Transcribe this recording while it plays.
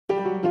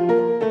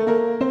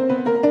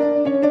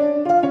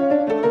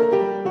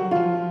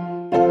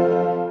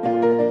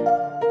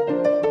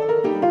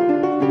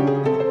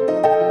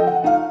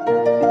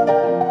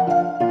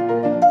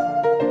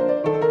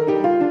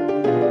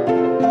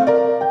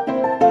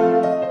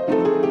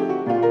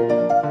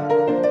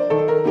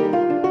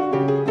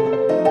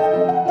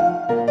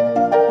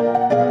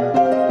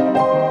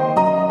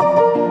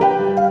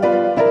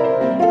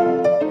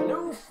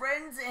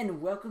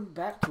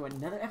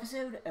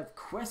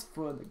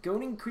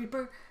Coding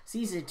Creeper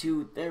Season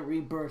 2, The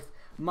Rebirth,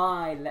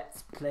 my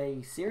Let's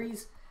Play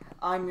series.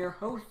 I'm your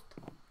host,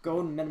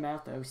 Golden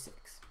Minimouth06.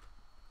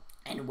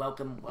 And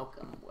welcome,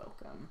 welcome,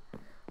 welcome.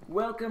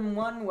 Welcome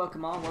one,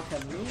 welcome all,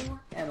 welcome new,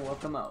 and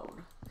welcome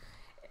old.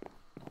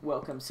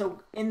 Welcome.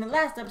 So, in the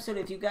last episode,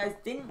 if you guys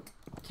didn't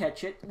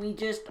catch it,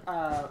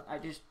 I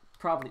just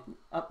probably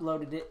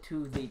uploaded it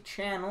to the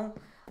channel.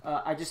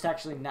 I just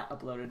actually not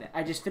uploaded it.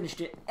 I just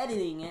finished it,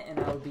 editing it, and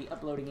I will be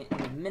uploading it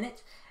in a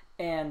minute.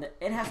 And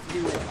it has to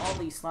do with all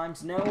these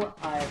slimes. No,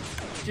 I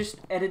just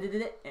edited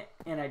it,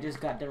 and I just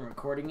got done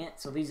recording it.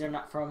 So these are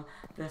not from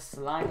the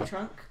slime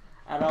trunk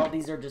at all.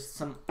 These are just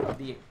some of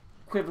the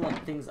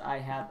equivalent things I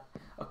have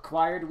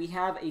acquired. We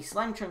have a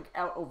slime trunk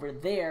out over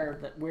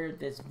there where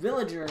this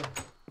villager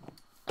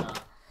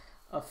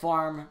a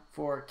farm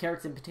for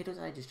carrots and potatoes.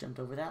 I just jumped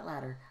over that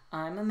ladder.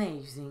 I'm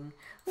amazing.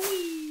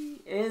 Whee!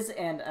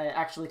 And I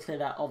actually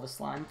cleared out all the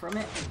slime from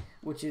it,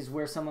 which is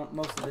where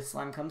most of this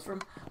slime comes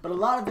from. But a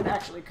lot of it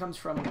actually comes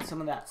from some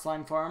of that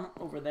slime farm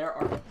over there,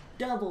 our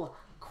double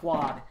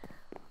quad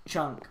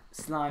chunk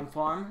slime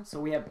farm. So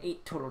we have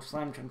 8 total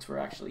slime chunks we're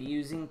actually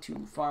using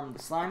to farm the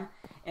slime,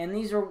 and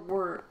these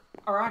are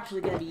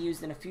actually going to be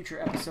used in a future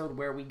episode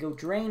where we go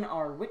drain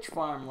our witch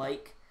farm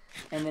lake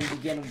and then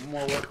begin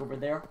more work over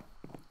there.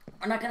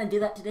 I'm not going to do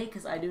that today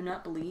because I do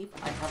not believe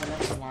I have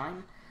enough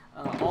slime.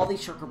 All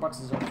these shulker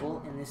boxes are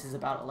full, and this is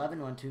about 11.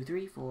 1, 2,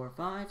 3, 4,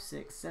 5,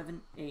 6,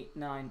 7, 8,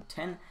 9,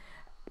 10.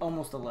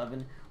 Almost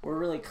 11. We're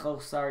really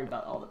close. Sorry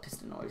about all the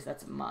piston noise.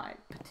 That's my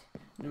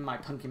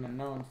pumpkin and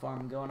melon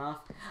farm going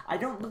off. I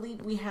don't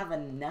believe we have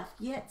enough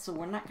yet, so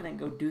we're not going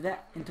to go do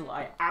that until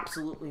I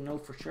absolutely know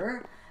for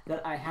sure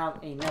that I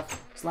have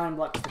enough slime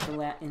blocks to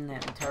fill out in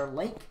that entire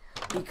lake,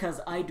 because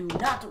I do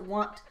not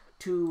want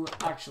to,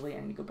 actually,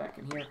 I need to go back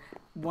in here,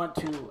 want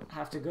to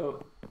have to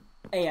go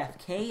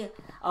AFK.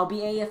 I'll be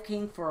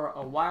AFKing for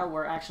a while.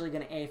 We're actually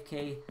going to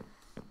AFK.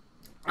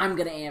 I'm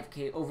going to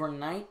AFK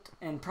overnight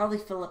and probably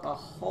fill up a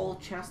whole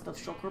chest of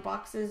shulker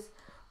boxes.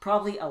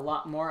 Probably a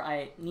lot more.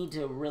 I need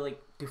to really,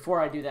 before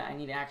I do that, I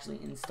need to actually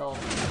install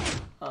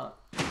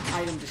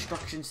item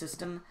destruction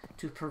system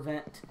to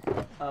prevent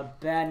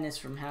badness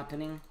from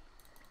happening.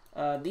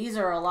 These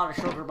are a lot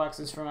of shulker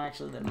boxes from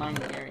actually the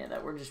mining area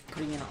that we're just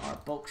putting in our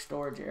bulk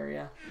storage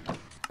area.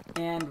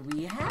 And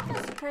we have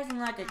a surprising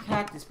lack of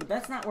cactus, but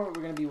that's not what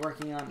we're going to be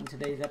working on in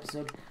today's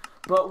episode.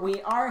 But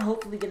we are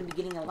hopefully going to be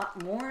getting a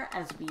lot more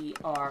as we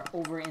are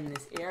over in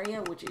this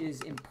area, which is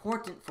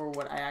important for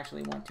what I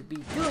actually want to be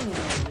doing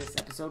in this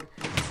episode.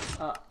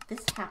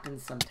 This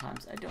happens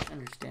sometimes. I don't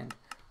understand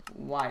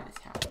why this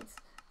happens.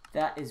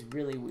 That is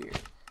really weird.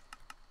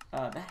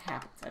 That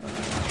happens. I don't know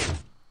why.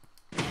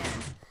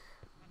 And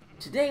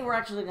today we're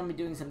actually going to be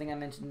doing something I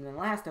mentioned in the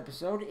last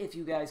episode, if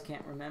you guys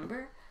can't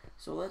remember.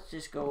 So let's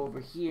just go over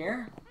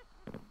here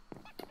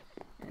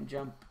and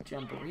jump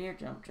over here,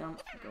 jump, go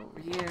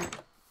over here,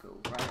 go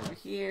right over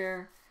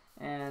here,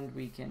 and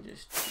we can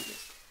just do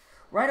this.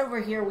 Right over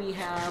here we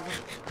have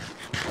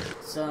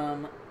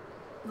some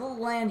little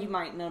land. You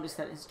might notice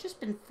that it's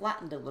just been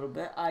flattened a little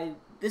bit.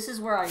 This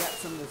is where I got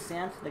some of the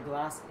sand for the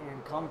glass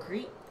and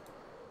concrete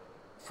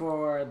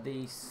for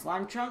the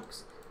slime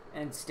chunks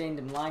and stained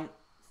them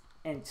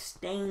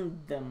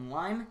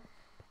lime.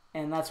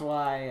 And that's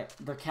why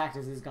the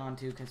cactus is gone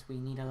too, because we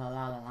need a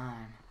lot of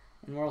lime.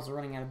 And we're also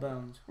running out of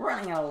bones. We're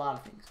running out of a lot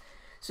of things.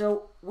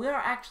 So we're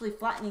actually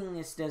flattening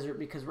this desert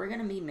because we're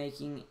going to be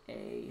making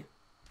a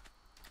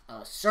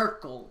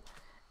circle.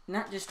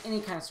 Not just any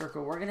kind of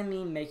circle. We're going to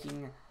be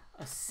making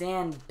a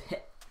sand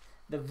pit.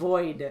 The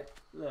void.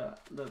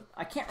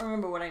 I can't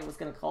remember what I was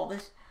going to call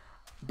this.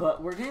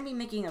 But we're going to be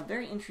making a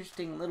very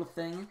interesting little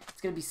thing.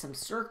 It's going to be some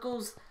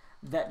circles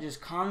that just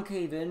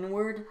concave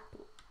inward.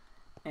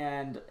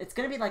 And it's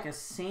going to be like a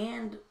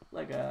sand,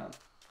 like a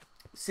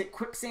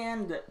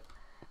quicksand,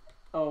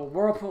 a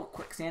whirlpool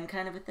quicksand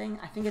kind of a thing.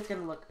 I think it's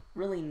going to look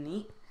really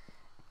neat.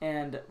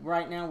 And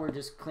right now we're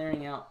just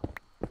clearing out,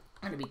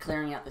 I'm going to be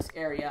clearing out this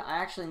area. I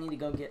actually need to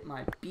go get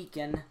my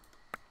beacon,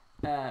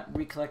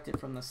 recollect it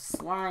from the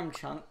slime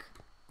chunk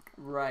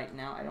right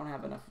now. I don't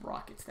have enough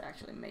rockets to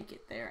actually make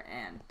it there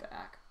and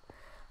back.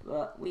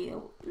 But we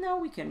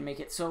can make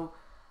it. So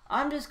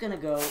I'm just going to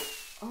go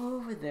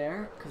over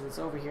there, because it's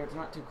over here. It's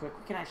not too quick.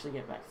 We can actually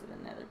get back to the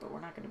nether, but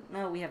we're not going to...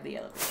 No, we have the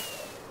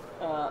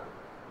elevator.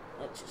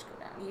 Let's just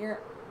go down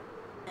here.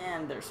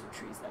 And there's some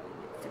trees that we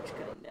need to finish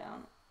cutting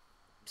down.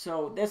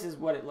 So this is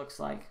what it looks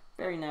like.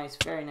 Very nice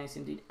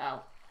indeed.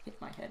 Ow, hit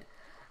my head.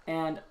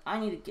 And I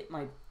need to get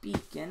my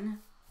beacon,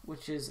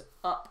 which is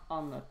up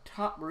on the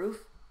top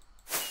roof.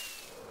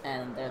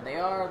 And there they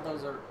are.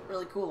 Those are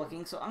really cool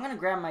looking. So I'm going to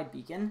grab my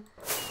beacon.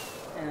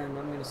 And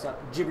I'm going to stop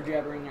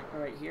jibber-jabbering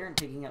right here and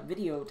taking up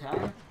video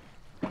time.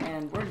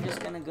 And we're just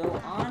going to go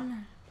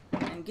on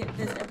and get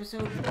this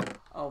episode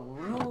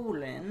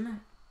rolling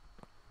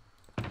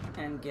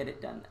and get it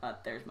done.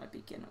 There's my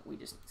beacon. We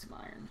just need some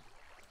iron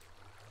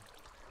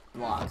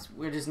blocks.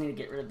 We just need to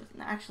get rid of this.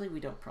 Actually, we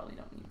probably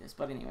don't need this.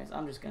 But anyways,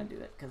 I'm just going to do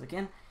it because I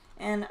can.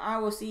 And I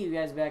will see you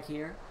guys back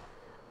here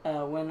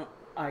when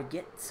I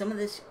get some of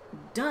this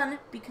done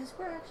because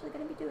we're actually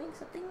going to be doing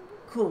something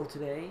cool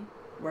today.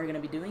 We're going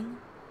to be doing...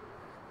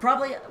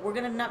 we're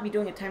going to not be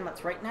doing a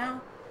time-lapse right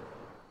now.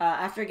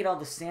 After I get all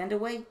the sand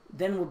away,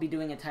 then we'll be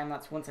doing a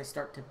time-lapse once I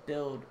start to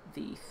build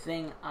the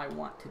thing I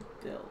want to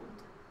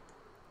build.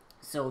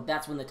 So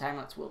that's when the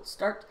time-lapse will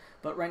start.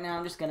 But right now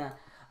I'm just going to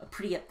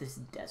pretty up this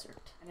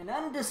desert. And an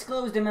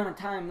undisclosed amount of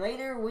time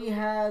later, we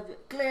have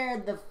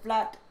cleared the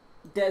flat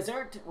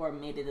desert, or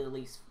made it at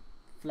least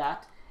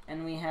flat,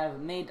 and we have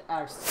made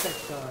our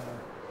circle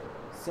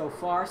so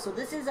far. So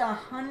this is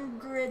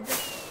 100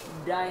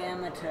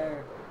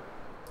 diameter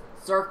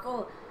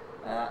circle.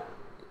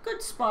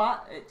 Good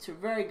spot. It's a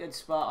very good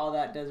spot. All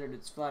that desert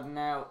is flattened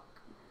out.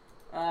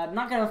 I'm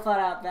not gonna flat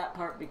out that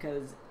part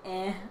because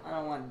I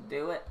don't want to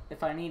do it.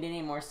 If I need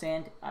any more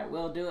sand, I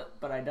will do it,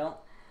 but I don't.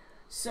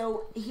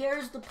 So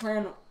here's the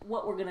plan,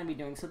 what we're gonna be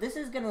doing. So this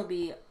is gonna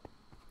be,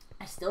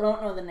 I still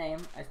don't know the name,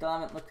 I still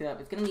haven't looked it up.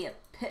 It's gonna be a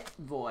pit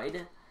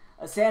void,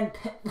 a sand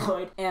pit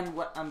void. And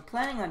what I'm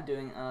planning on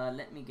doing,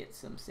 let me get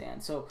some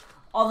sand. So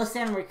all the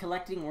sand we're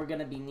collecting, we're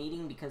gonna be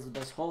needing because of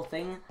this whole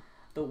thing.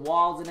 The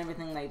walls and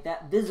everything like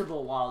that,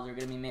 visible walls are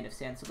gonna be made of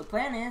sand. So the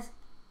plan is,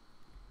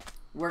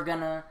 we're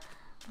gonna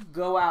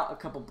go out a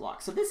couple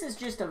blocks. So this is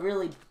just a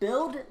really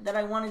build that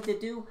I wanted to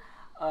do.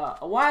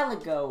 A while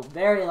ago,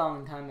 very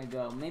long time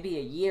ago, maybe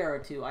a year or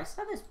two, I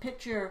saw this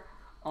picture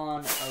on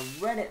a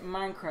Reddit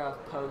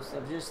Minecraft post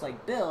of just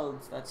like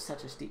builds. That's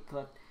such a steep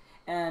cliff.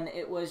 And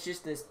it was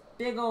just this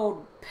big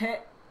old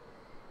pit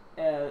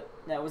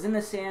that was in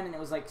the sand, and it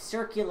was like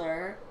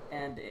circular,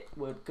 and it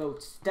would go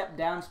step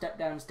down, step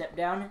down, step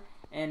down,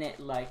 and it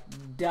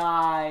like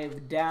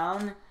dived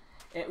down.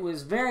 It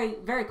was very,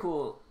 very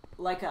cool.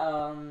 Like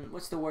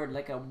what's the word?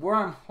 Like a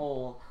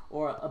wormhole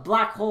or a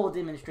black hole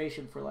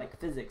demonstration for like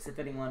physics, if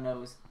anyone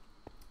knows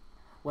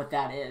what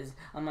that is.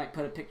 I might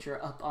put a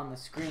picture up on the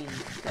screen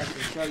that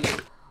can show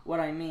you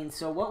what I mean.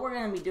 So what we're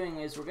going to be doing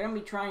is we're going to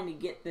be trying to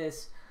get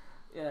this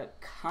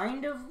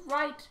kind of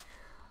right.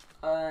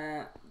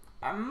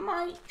 I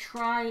might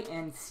try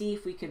and see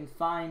if we can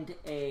find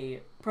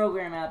a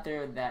program out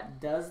there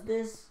that does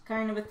this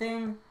kind of a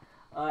thing.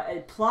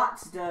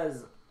 Plots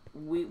does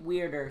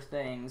weirder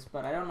things,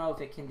 but I don't know if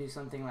it can do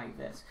something like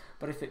this.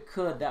 But if it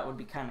could, that would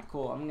be kind of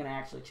cool. I'm going to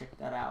actually check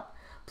that out.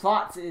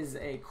 Plots is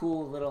a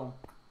cool little,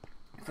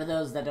 for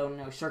those that don't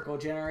know, circle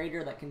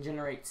generator that can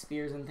generate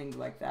spheres and things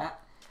like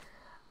that.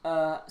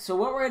 So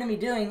what we're going to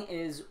be doing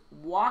is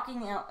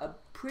walking out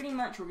pretty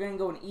much, we're going to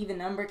go an even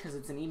number because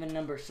it's an even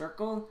number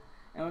circle.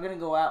 And we're going to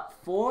go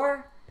out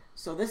 4.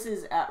 So this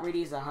is at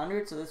radius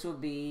 100. So this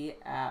would be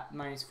at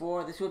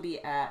 -4. This would be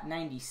at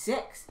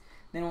 96.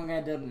 Then we're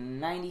going to do a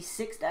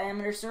 96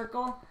 diameter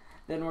circle.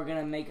 Then we're going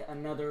to make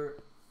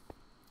another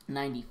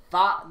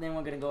 95. Then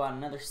we're going to go out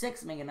another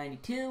 6, make a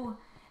 92.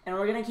 And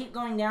we're going to keep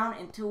going down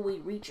until we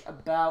reach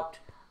about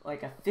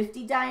like a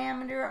 50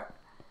 diameter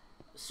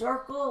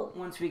circle.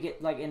 Once we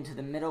get like into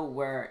the middle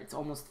where it's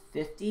almost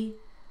 50.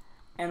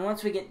 And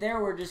once we get there,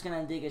 we're just going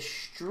to dig it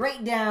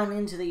straight down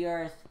into the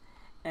earth.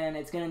 And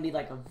it's going to be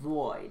like a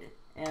void.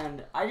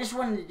 And I just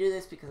wanted to do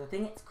this because I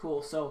think it's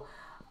cool. So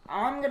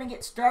I'm going to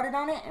get started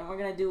on it, and we're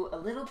going to do a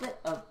little bit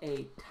of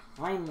a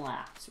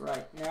time-lapse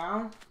right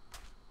now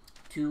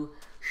to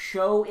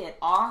show it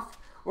off.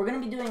 We're going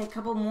to be doing a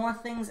couple more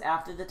things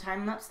after the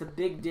time-lapse. The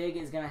big dig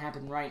is going to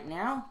happen right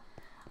now.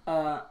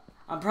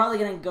 I'm probably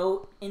going to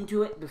go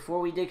into it before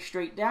we dig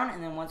straight down,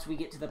 and then once we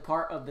get to the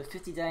part of the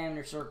 50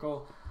 diameter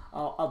circle,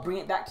 I'll bring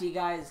it back to you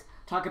guys,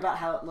 talk about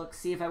how it looks,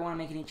 see if I want to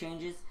make any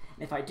changes.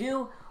 And if I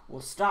do,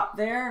 we'll stop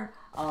there.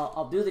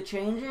 I'll do the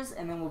changes,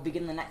 and then we'll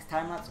begin the next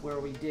time-lapse where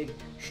we dig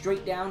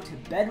straight down to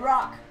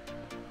bedrock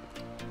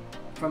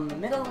from the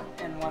middle,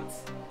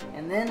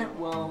 and then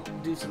we'll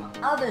do some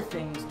other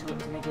things to it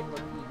to make it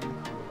look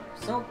even cooler.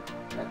 So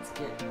let's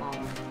get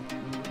on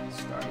the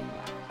starting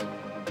lap.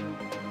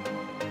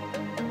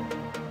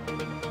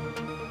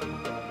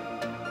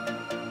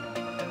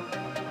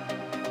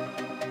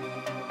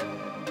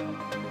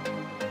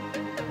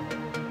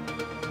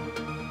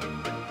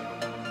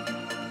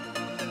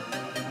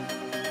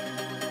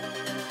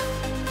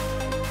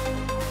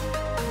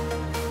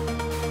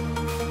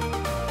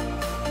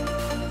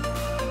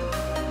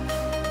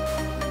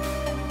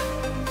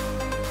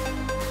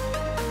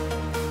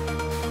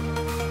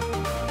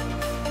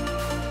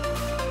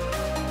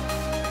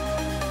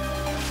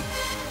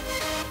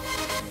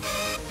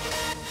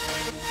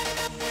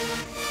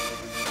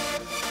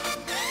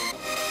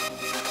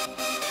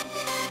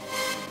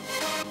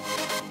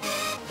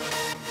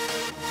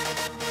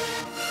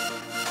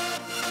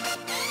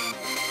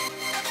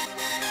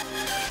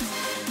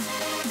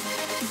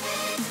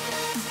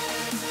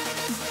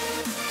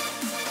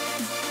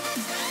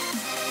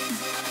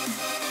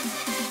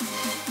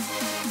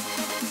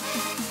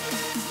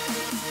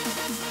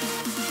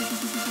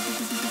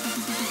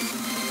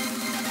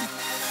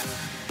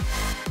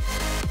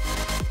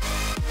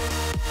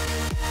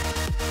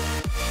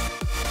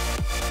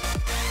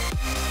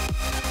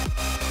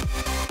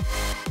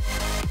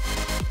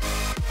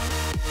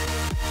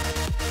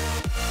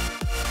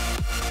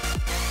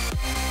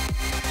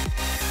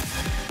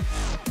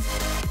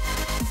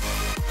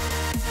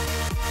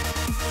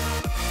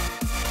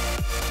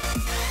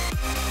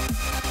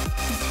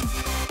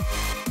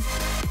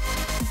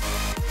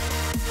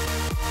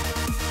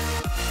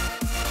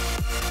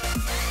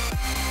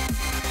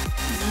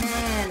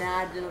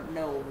 don't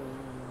know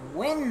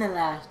when the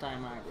last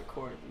time I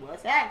recorded was.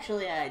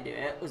 Actually, I do.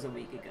 It was a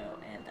week ago,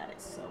 and that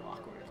is so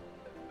awkward.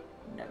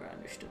 Never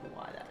understood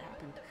why that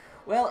happened.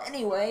 Well,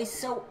 anyway,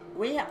 so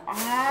we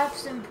have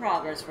some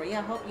progress for you.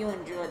 I hope you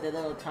enjoyed the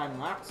little time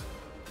lapse.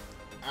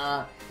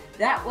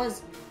 That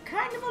was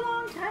kind of a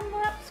long time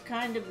lapse,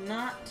 kind of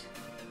not,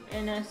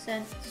 in a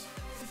sense.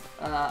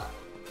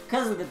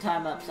 Because of the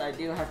time lapse, I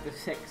do have to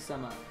fix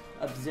some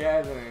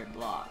observer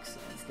blocks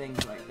and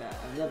things like that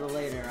a little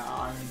later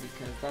on,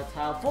 because that's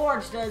how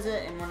Forge does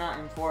it, and we're not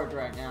in Forge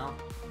right now.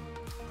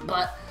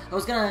 But I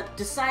was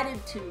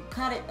decided to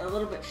cut it a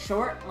little bit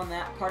short on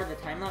that part of the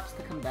time lapse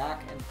to come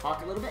back and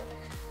talk a little bit.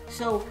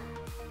 So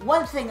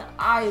one thing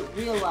I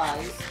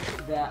realized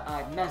that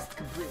I messed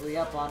completely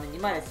up on, and you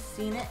might have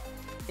seen it,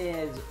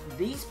 is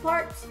these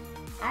parts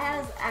I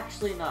was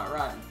actually not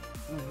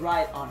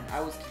right on it.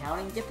 I was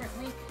counting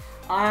differently.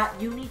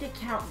 You need to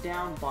count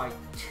down by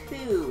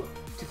 2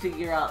 to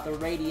figure out the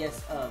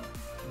radius of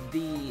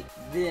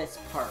this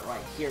part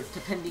right here,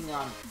 depending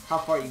on how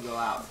far you go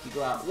out. If you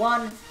go out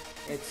 1,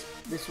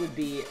 this would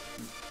be,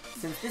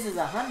 since this is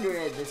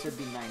 100, this would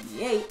be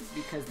 98,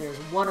 because there's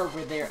 1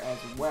 over there as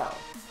well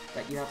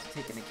that you have to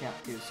take into account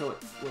too. So it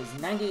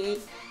was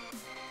 98,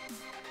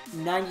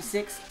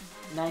 96,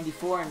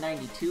 94, and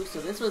 92.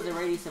 So this was a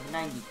radius of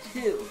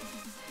 92.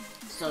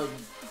 So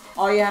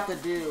all you have to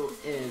do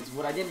is,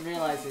 what I didn't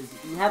realize is,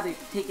 you have to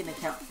take into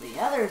account the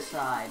other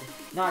side,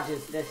 not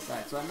just this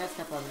side. So I messed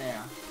up on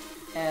there,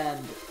 and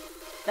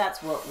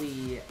that's what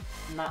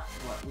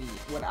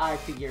I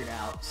figured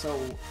out. So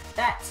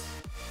that's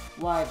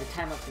why the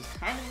time lapse was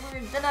kind of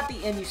weird. Then at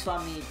the end, you saw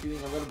me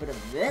doing a little bit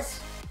of this,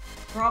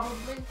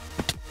 probably.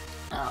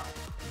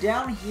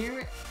 Down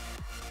here,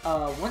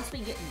 once we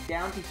get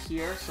down to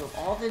here, so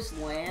all this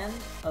land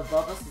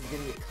above us is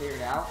going to get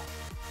cleared out.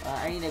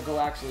 I need to go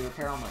actually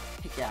repair all my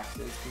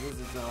pickaxes, because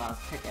this is the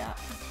last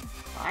pickaxe.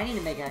 I need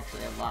to make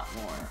actually a lot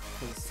more,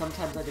 because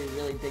sometimes I do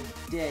really big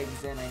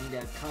digs, and I need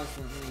to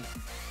constantly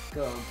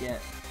go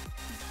get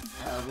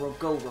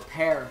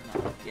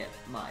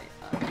my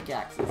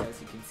pickaxes.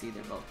 As you can see,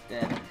 they're both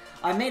dead.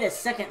 I made a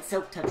second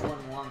silk touch one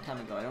a long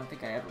time ago. I don't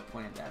think I ever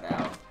pointed that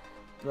out,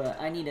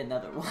 but I need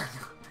another one.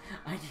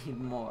 I need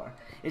more.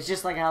 It's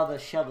just like how the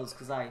shovels,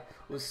 because I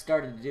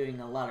started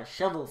doing a lot of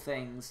shovel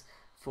things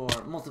for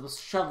multiple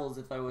shovels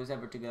if I was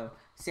ever to go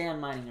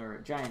sand mining or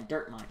giant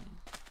dirt mining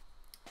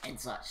and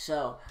such.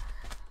 So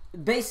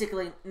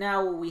basically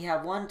now we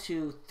have 1,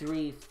 2,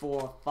 3,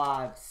 4,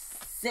 5,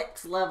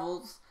 6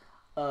 levels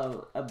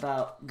of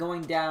about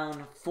going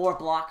down 4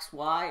 blocks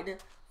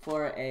wide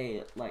for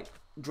a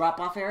drop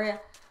off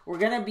area. We're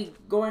gonna be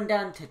going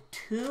down to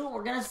 2.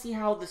 We're gonna see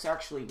how this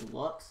actually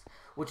looks,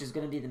 which is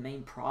gonna be the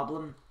main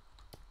problem.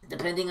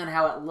 Depending on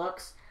how it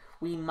looks,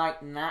 we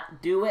might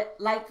not do it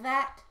like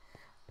that.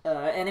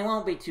 And it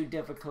won't be too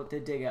difficult to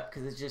dig up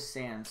because it's just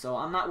sand. So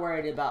I'm not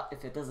worried about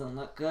if it doesn't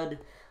look good,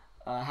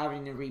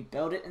 having to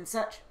rebuild it and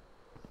such.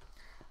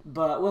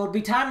 But we'll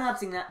be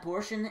time-lapsing that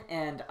portion,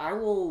 and I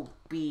will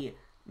be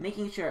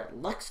making sure it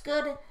looks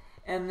good.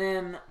 And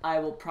then I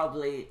will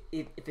probably,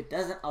 if it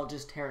doesn't, I'll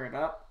just tear it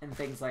up and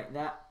things like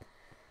that.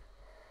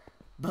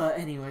 But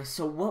anyway,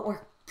 so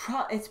what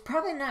it's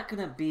probably not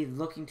going to be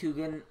looking too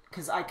good,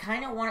 because I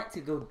kind of want it to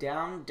go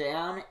down,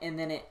 and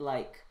then it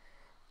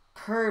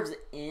curves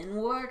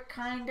inward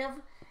kind of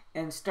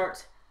and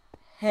starts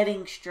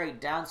heading straight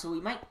down. So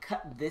we might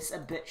cut this a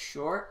bit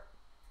short,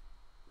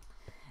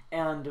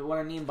 and what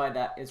I mean by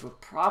that is we'll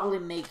probably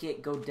make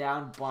it go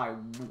down by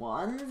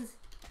 1s.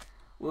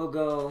 We'll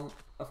go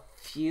a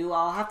few.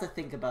 I'll have to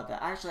think about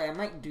that. Actually, I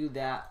might do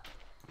that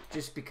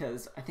just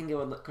because I think it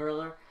would look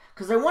cooler,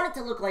 because I want it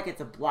to look like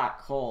it's a black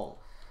hole.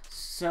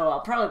 So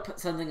I'll probably put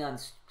something on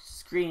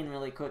screen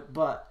really quick,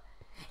 but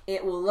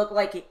it will look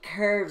like it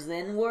curves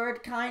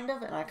inward, kind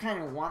of, and I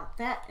kind of want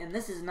that. And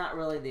this is not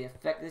really the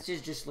effect. This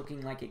is just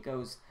looking like it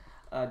goes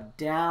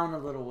down a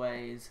little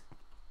ways.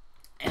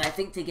 And I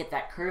think to get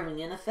that curving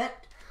in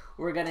effect,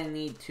 we're going to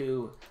need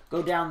to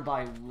go down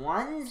by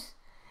 1s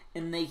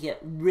and make it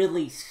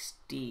really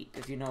steep,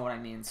 if you know what I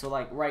mean. So,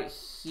 right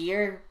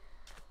here,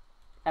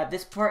 at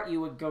this part, you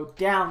would go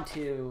down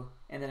 2,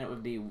 and then it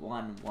would be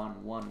 1,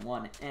 1, 1,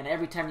 1. And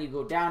every time you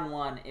go down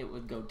 1, it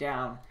would go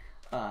down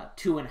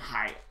 2 and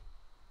higher.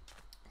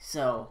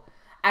 So,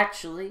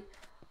 actually,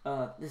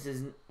 this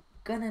is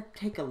gonna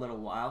take a little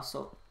while,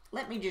 so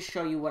let me just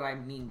show you what I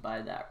mean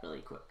by that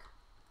really quick.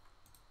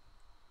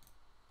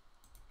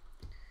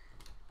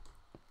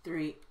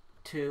 3,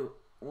 2,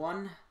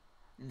 1.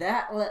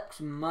 That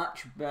looks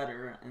much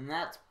better, and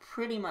that's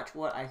pretty much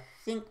what I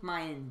think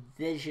my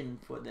envision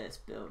for this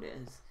build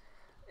is.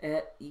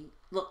 It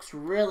looks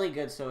really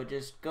good, so it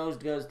just goes,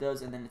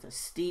 and then it's a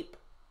steep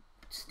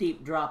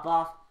drop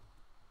off.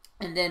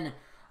 And then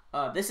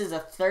this is a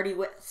 30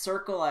 width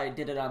circle. I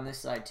did it on this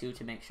side too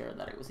to make sure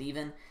that it was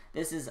even.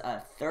 This is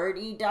a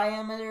 30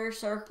 diameter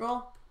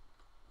circle,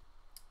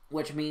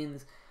 which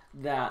means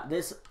that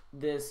this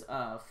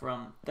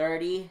from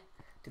 30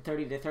 to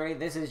 30 to 30,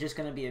 this is just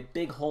going to be a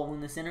big hole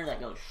in the center that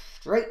goes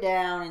straight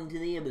down into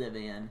the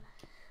oblivion.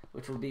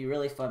 which will be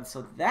really fun.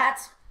 So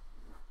that's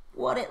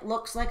what it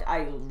looks like.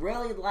 I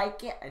really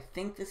like it. I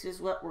think this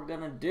is what we're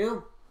gonna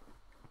do.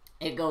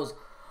 It goes,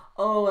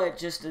 it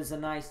just is a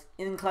nice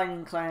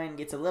incline,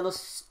 gets a little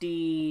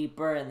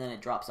steeper, and then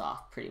it drops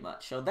off pretty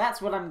much. So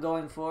that's what I'm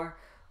going for,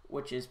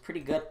 which is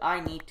pretty good. I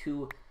need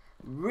to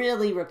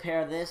really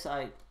repair this.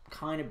 I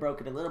kind of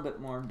broke it a little bit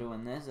more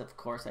doing this. Of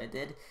course I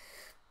did.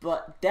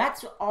 But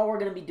that's all we're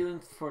going to be doing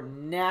for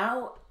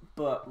now.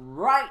 But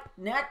right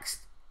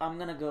next, I'm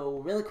going to go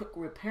really quick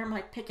repair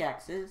my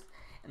pickaxes.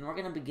 And we're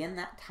going to begin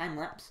that time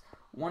lapse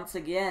once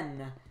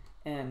again.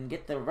 And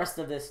get the rest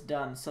of this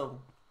done. So,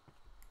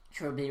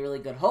 sure be really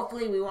good.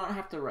 Hopefully we won't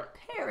have to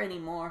repair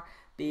anymore.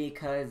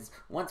 Because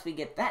once we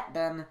get that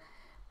done,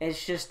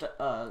 it's just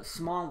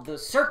the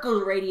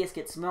circle radius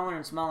gets smaller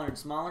and smaller and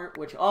smaller.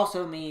 Which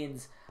also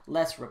means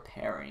less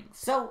repairing.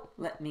 So,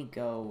 let me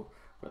go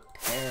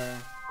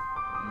repair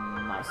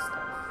my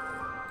stuff.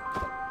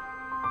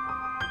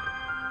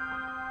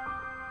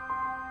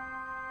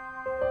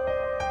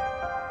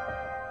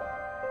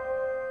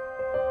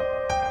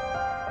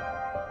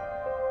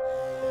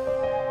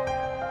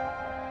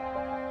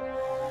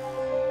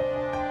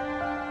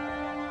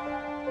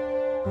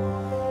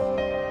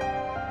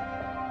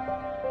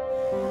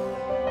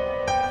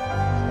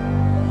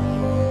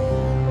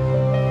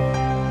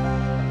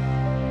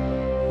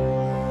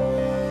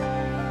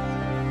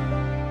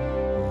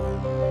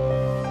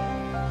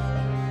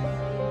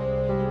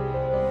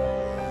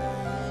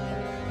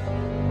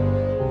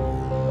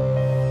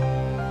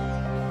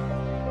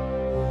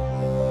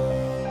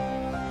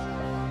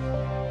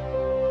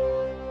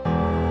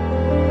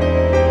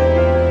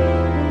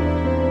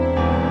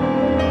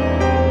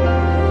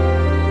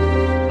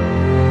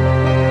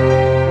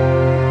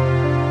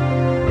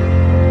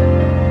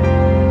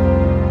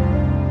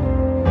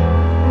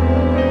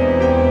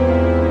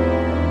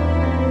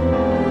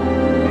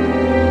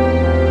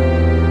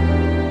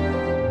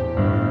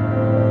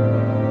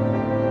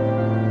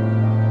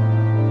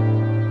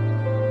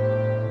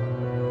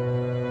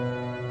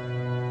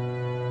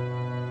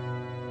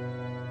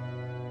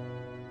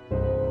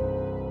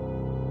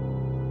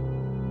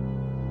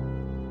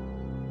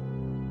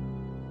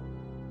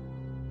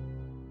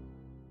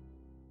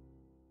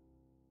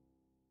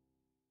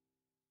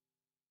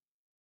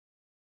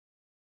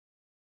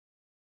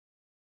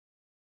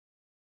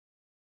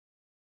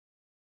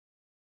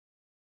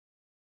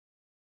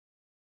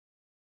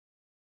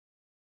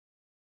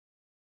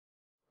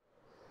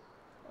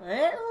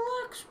 It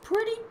looks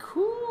pretty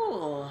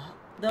cool.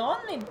 The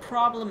only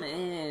problem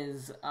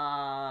is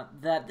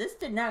that this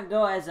did not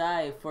go as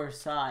I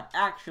foresaw it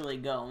actually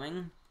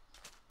going.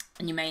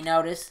 And you may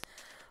notice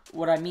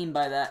what I mean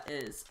by that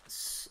is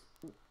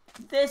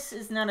this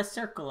is not a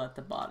circle at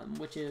the bottom,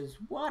 which is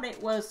what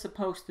it was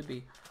supposed to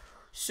be.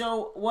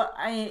 So what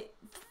I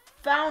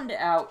found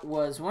out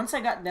was once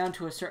I got down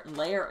to a certain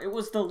layer, it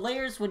was the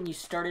layers when you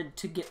started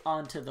to get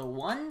onto the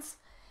ones,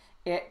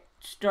 it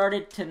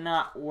started to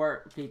not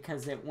work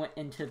because it went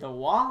into the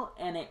wall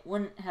and it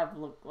wouldn't have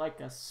looked like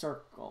a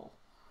circle,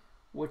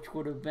 which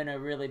would have been a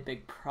really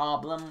big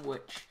problem,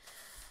 which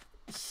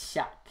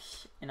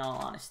sucks. In all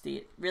honesty,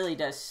 it really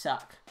does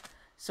suck.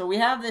 So we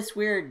have this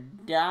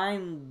weird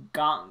diamond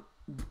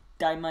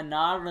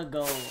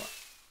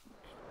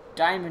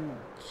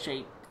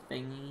shape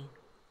thingy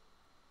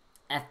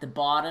at the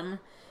bottom,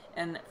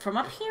 and from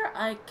up here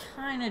I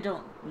kind of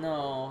don't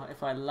know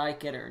if I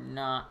like it or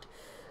not.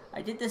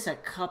 I did this a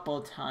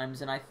couple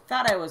times and I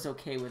thought I was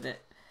okay with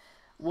it.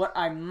 What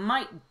I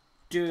might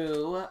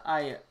do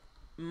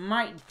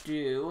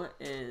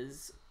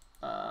is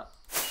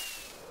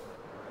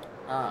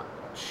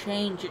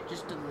change it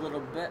just a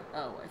little bit.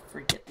 Oh, I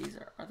forget these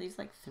are these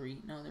like 3?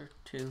 No, they're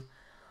 2.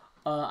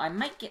 I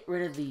might get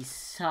rid of these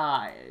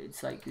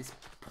sides, like these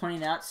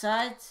pointing out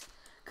sides,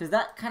 because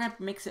that kind of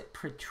makes it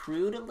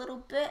protrude a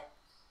little bit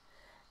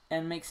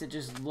and makes it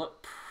just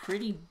look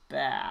pretty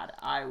bad,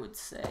 I would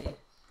say.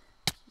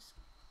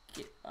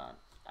 Get on.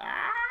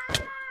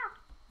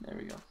 There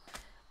we go.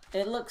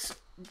 It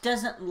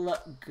doesn't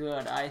look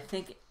good. I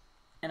think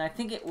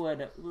it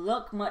would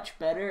look much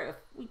better if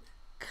we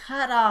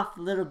cut off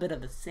a little bit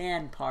of the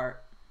sand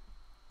part,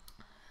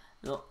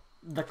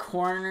 the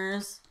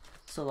corners.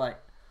 So like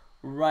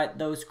right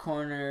those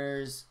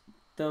corners,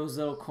 those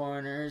little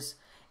corners,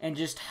 and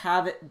just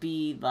have it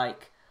be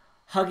like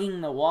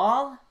hugging the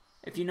wall,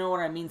 if you know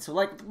what I mean. So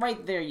like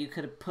right there, you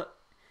could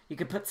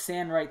put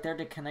sand right there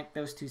to connect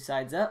those two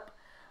sides up.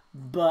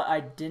 But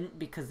I didn't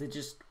because it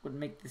just would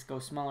make this go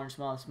smaller and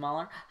smaller and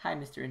smaller. Hi,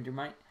 Mr.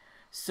 Endermite.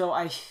 So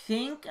I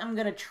think I'm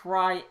going to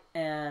try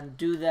and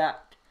do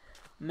that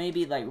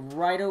maybe like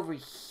right over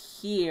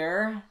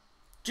here.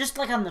 Just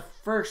like on the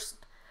first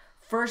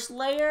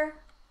layer.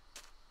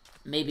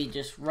 Maybe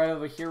just right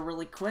over here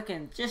really quick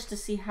and just to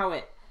see how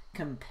it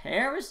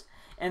compares.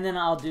 And then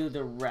I'll do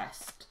the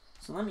rest.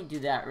 So let me do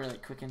that really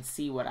quick and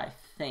see what I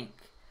think.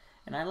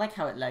 And I like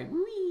how it like,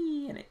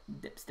 whee, and it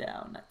dips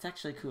down. That's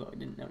actually cool. I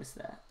didn't notice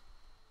that.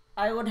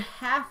 I would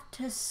have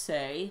to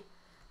say,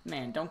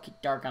 man, don't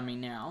get dark on me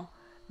now,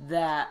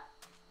 that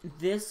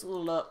this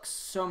looks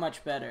so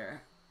much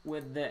better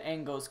with the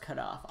angles cut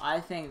off. I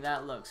think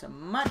that looks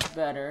much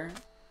better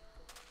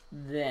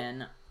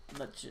than,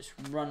 let's just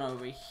run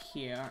over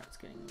here. It's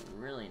getting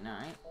really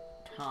night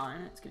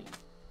time. It's getting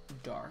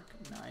dark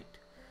night.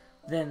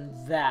 Then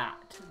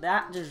that.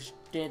 That just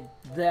did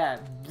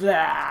that.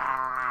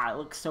 Blah! It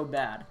looks so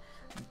bad.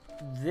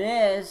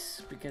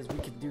 This, because we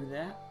could do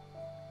that.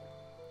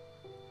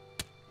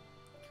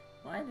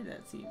 Why did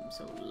that seem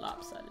so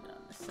lopsided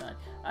on this side?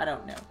 I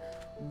don't know.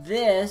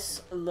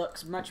 This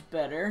looks much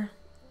better.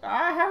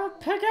 I have a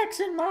pickaxe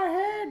in my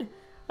head.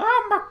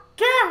 Oh my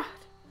god!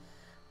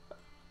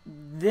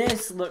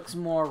 This looks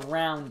more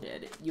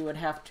rounded. You would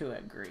have to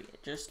agree.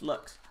 It just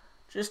looks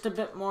just a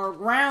bit more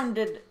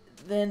rounded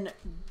than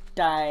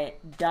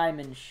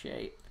diamond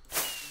shape.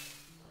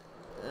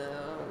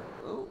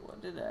 Oh,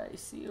 what did I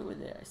see over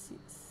there?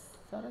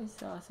 Thought I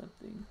saw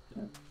something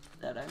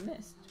that I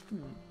missed.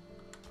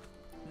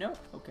 No?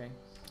 Okay.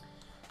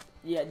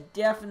 Yeah,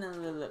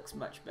 definitely looks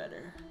much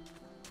better.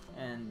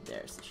 And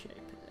there's the shape.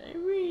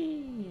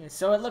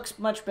 So it looks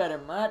much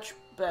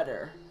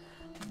better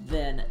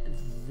than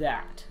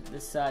that.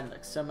 This side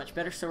looks so much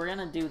better. So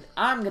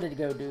I'm gonna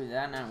go do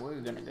that. Now we're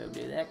gonna go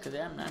do that because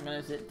I'm not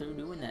gonna sit through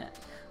doing that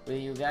with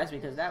you guys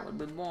because that would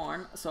be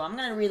boring. So I'm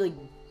gonna really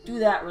do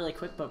that really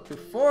quick. But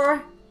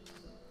before,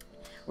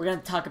 we're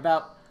gonna talk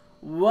about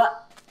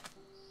what.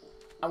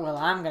 Well,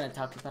 I'm gonna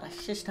talk about. I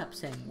should stop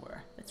saying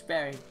where. It's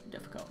very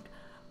difficult.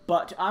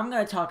 But I'm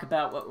gonna talk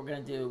about what we're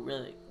gonna do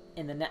really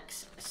in the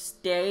next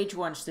stage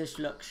once this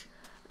looks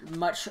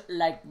much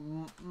like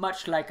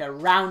a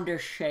rounder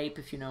shape,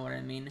 if you know what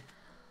I mean.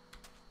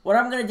 What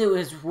I'm gonna do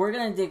is we're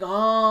gonna dig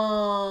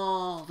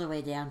all the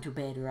way down to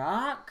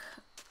bedrock.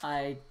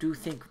 I do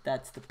think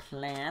that's the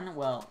plan.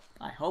 Well,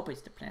 I hope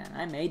it's the plan.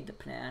 I made the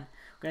plan.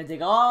 We're gonna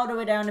dig all the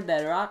way down to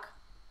bedrock,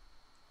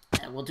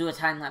 and we'll do a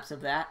time lapse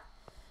of that.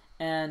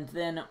 And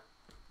then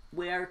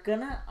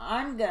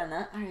I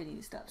need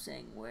to stop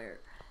saying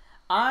where.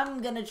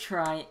 I'm gonna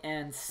try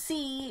and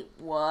see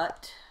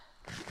what,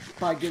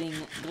 by getting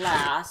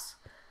glass,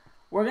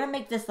 we're gonna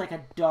make this like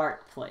a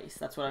dark place.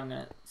 That's what I'm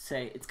gonna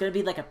say. It's gonna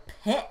be like a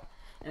pit,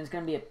 and it's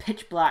gonna be a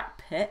pitch black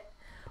pit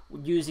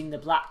using the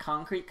black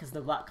concrete, because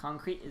the black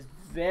concrete is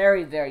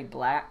very, very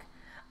black.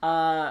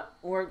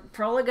 We're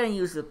probably gonna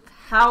use the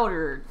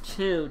powder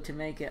too to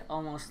make it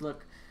almost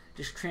look,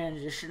 just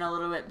transition a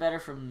little bit better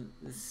from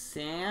the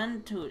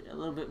sand to a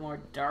little bit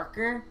more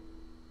darker,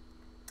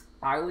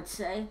 I would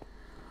say.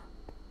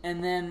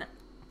 And then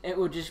it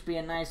will just be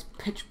a nice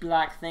pitch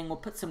black thing. We'll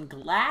put some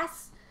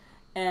glass,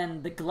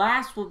 and the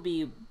glass will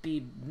be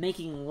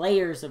making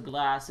layers of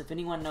glass. If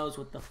anyone knows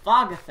what the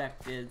fog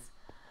effect is,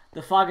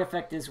 the fog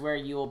effect is where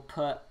you'll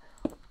put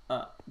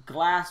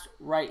glass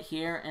right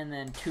here, and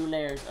then 2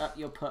 layers up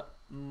you'll put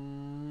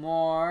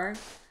more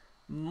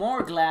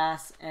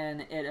glass,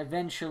 and it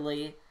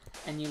eventually,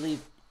 and you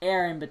leave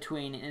air in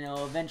between, and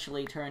it'll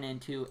eventually turn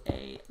into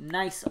a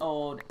nice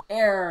old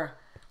air,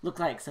 look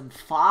like some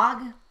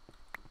fog.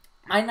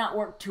 Might not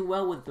work too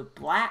well with the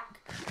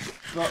black,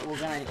 but we're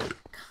gonna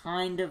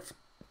kind of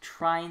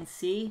try and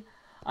see.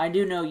 I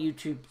do know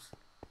YouTube's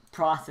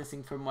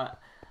processing, from what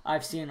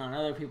I've seen on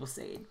other people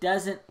say, it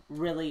doesn't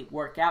really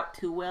work out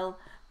too well.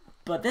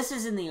 But this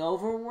is in the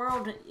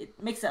overworld.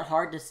 It makes it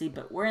hard to see,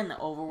 but we're in the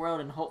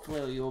overworld, and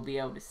hopefully you'll be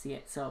able to see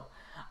it. So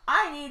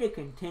I need to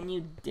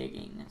continue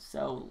digging.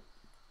 So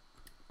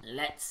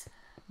let's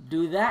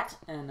do that,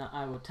 and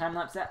I will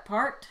time-lapse that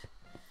part.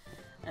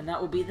 And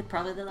that will be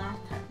probably the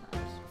last time-lapse.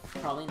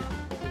 Probably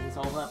not, because it's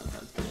all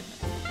episodes.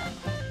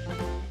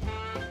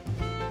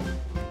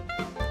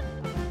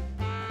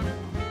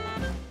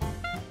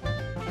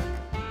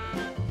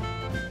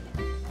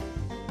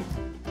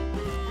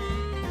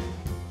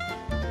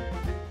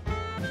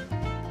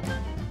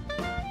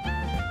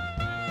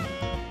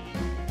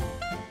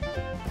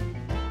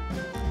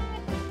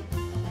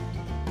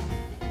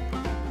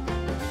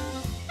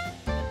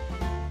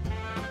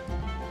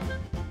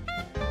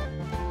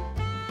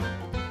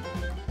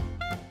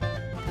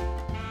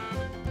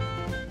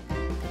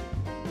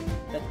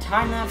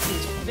 Time-lapse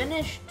is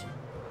finished,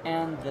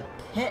 and the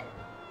pit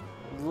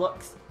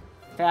looks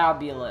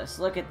fabulous.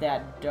 Look at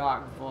that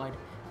dark void.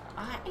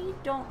 I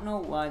don't know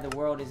why the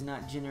world is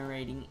not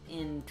generating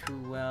in too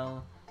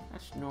well.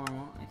 That's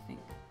normal, I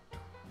think.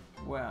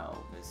 12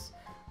 is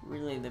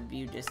really the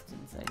view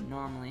distance I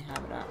normally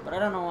have it at, but I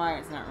don't know why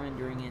it's not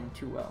rendering in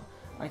too well.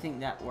 I think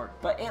that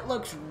worked, but it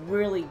looks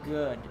really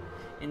good,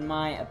 in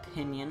my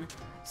opinion.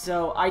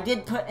 So I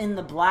did put in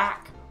the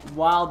black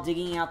while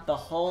digging out the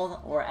hole,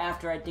 or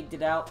after I digged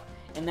it out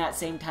in that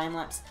same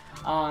time-lapse.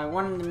 I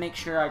wanted to make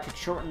sure I could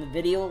shorten the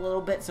video a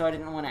little bit, so I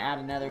didn't want to add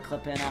another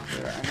clip in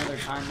after another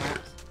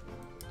time-lapse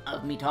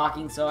of me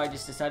talking, so I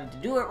just decided to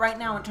do it right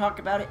now and talk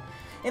about it.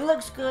 It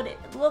looks good.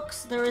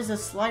 There is a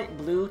slight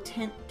blue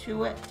tint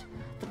to it,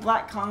 the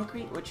black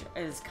concrete, which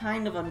is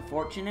kind of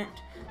unfortunate.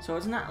 So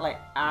it's not like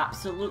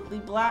absolutely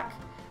black,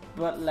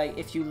 but like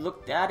if you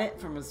looked at it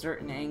from a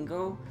certain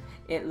angle,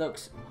 it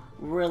looks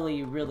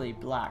really, really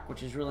black,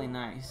 which is really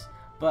nice.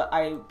 But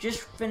I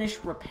just finished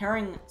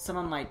repairing some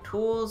of my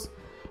tools.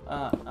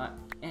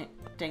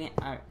 Dang it,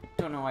 I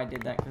don't know why I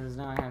did that, because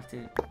now I have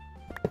to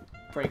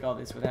break all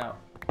this without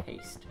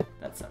haste.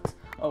 That sucks.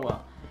 Oh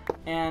well.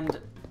 And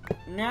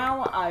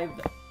now I've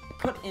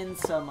put in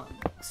some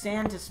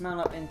sand to smelt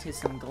up into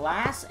some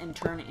glass and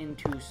turn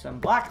into some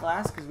black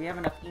glass, because we have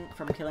enough ink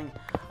from killing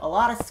a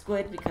lot of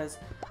squid, because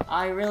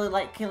I really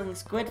like killing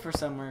squid for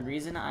some weird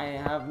reason. I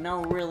have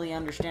no really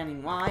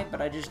understanding why,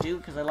 but I just do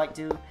because I like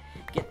to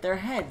get their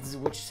heads,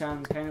 which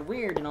sounds kind of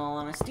weird in all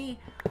honesty.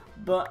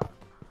 But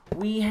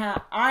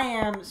I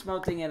am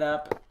smelting it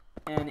up,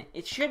 and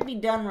it should be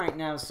done right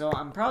now, so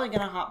I'm probably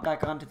going to hop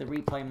back onto the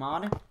replay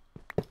mod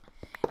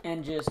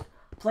and just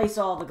place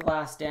all the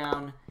glass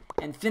down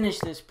and finish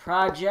this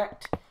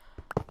project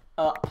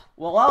up,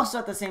 while also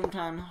at the same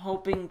time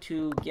hoping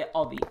to get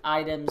all the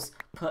items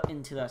put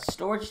into the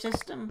storage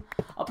system.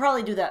 I'll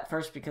probably do that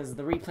first because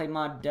the replay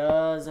mod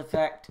does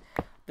affect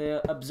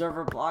the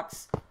observer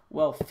blocks.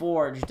 Well,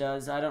 Forge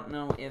does. I don't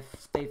know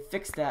if they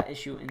fixed that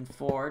issue in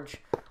Forge,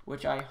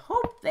 which I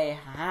hope they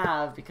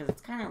have, because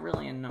it's kind of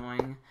really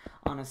annoying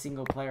on a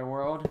single player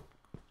world.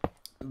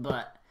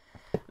 But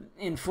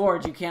in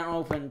Forge you can't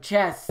open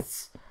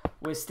chests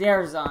with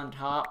stairs on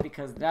top,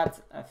 because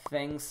that's a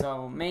thing,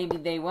 so maybe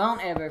they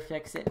won't ever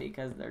fix it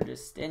because they're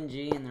just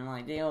stingy and they're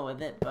like, deal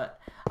with it.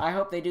 But I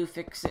hope they do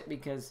fix it,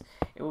 because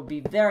it will be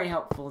very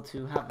helpful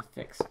to have a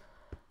fix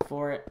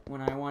for it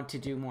when I want to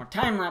do more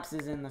time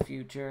lapses in the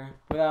future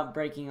without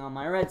breaking all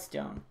my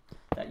redstone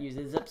that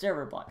uses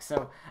observer blocks.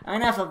 So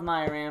enough of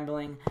my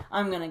rambling.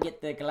 I'm gonna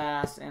get the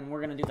glass, and we're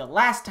gonna do the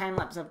last time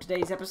lapse of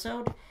today's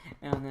episode,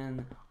 and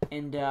then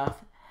end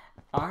off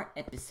our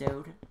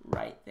episode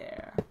right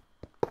there.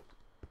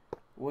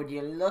 Would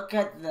you look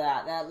at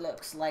that? That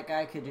looks like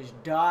I could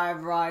just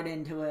dive right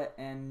into it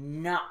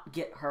and not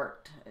get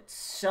hurt. It's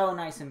so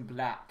nice and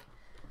black.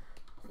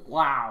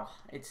 Wow,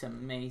 it's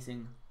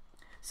amazing.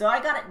 So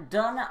I got it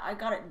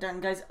done,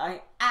 guys.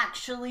 I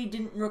actually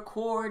didn't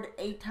record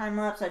a time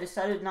lapse. I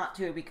decided not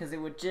to because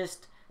it would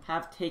just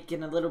have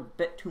taken a little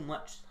bit too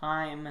much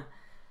time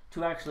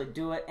to actually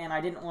do it, and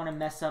I didn't want to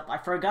mess up. I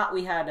forgot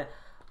we had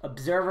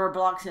observer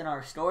blocks in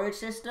our storage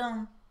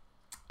system,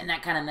 and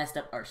that kind of messed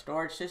up our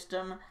storage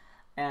system,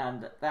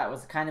 and that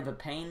was kind of a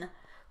pain.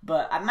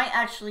 But I might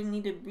actually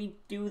need to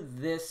redo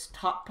this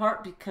top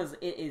part because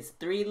it is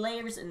 3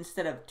 layers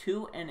instead of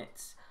 2, and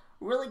it's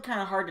really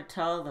kind of hard to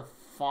tell the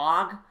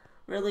fog.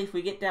 Really, if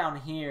we get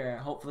down here,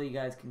 hopefully you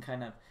guys can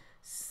kind of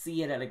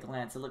see it at a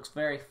glance. It looks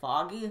very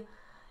foggy,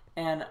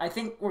 and I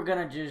think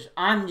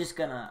I'm just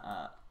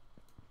gonna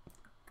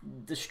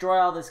destroy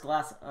all this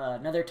glass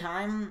another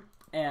time,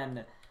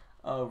 and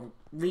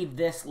leave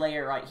this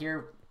layer right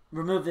here,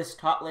 remove this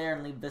top layer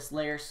and leave this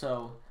layer,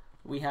 so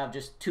we have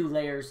just 2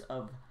 layers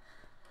of,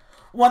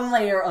 1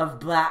 layer of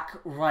black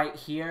right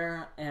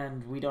here,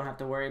 and we don't have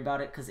to worry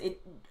about it, because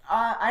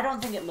I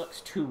don't think it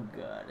looks too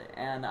good,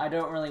 and I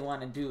don't really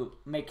want to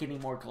make any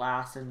more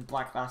glass and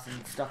black glass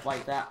and stuff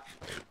like that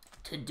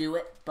to do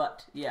it,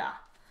 but yeah.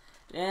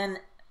 And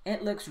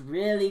it looks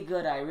really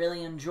good. I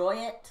really enjoy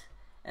it,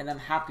 and I'm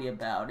happy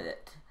about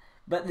it.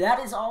 But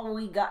that is all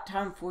we got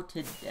time for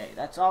today.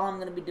 That's all I'm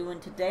going to be doing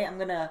today. I'm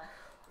going to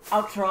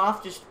outro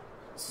off just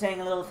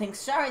saying a little thing.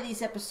 Sorry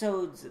this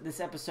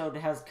episode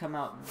has come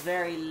out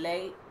very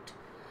late.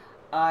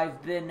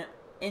 I've been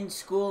in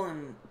school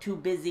and too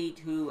busy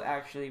to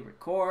actually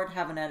record,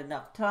 haven't had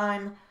enough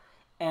time,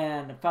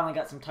 and finally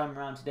got some time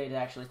around today to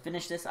actually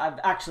finish this. I've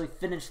actually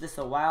finished this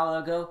a while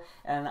ago,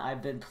 and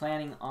I've been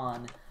planning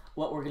on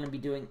what we're going to be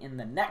doing in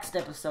the next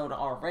episode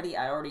already.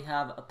 I already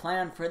have a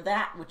plan for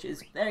that, which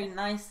is very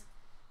nice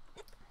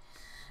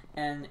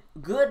and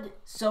good.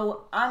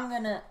 So I'm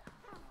going to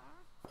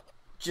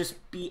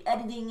just be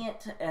editing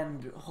it,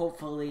 and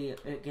hopefully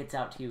it gets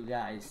out to you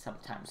guys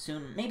sometime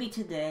soon. Maybe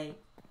today,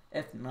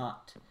 if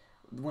not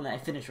when I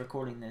finish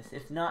recording this.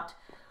 If not,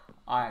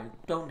 I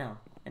don't know.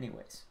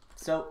 Anyways,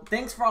 so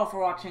thanks for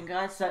watching,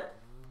 guys.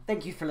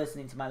 Thank you for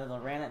listening to my little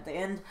rant at the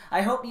end.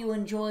 I hope you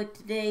enjoyed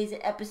today's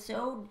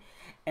episode,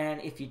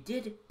 and if you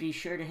did, be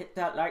sure to hit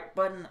that like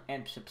button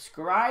and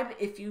subscribe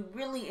if you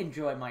really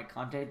enjoy my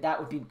content. That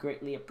would be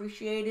greatly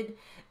appreciated,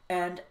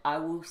 and I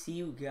will see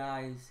you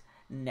guys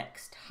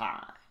next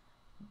time.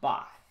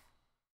 Bye.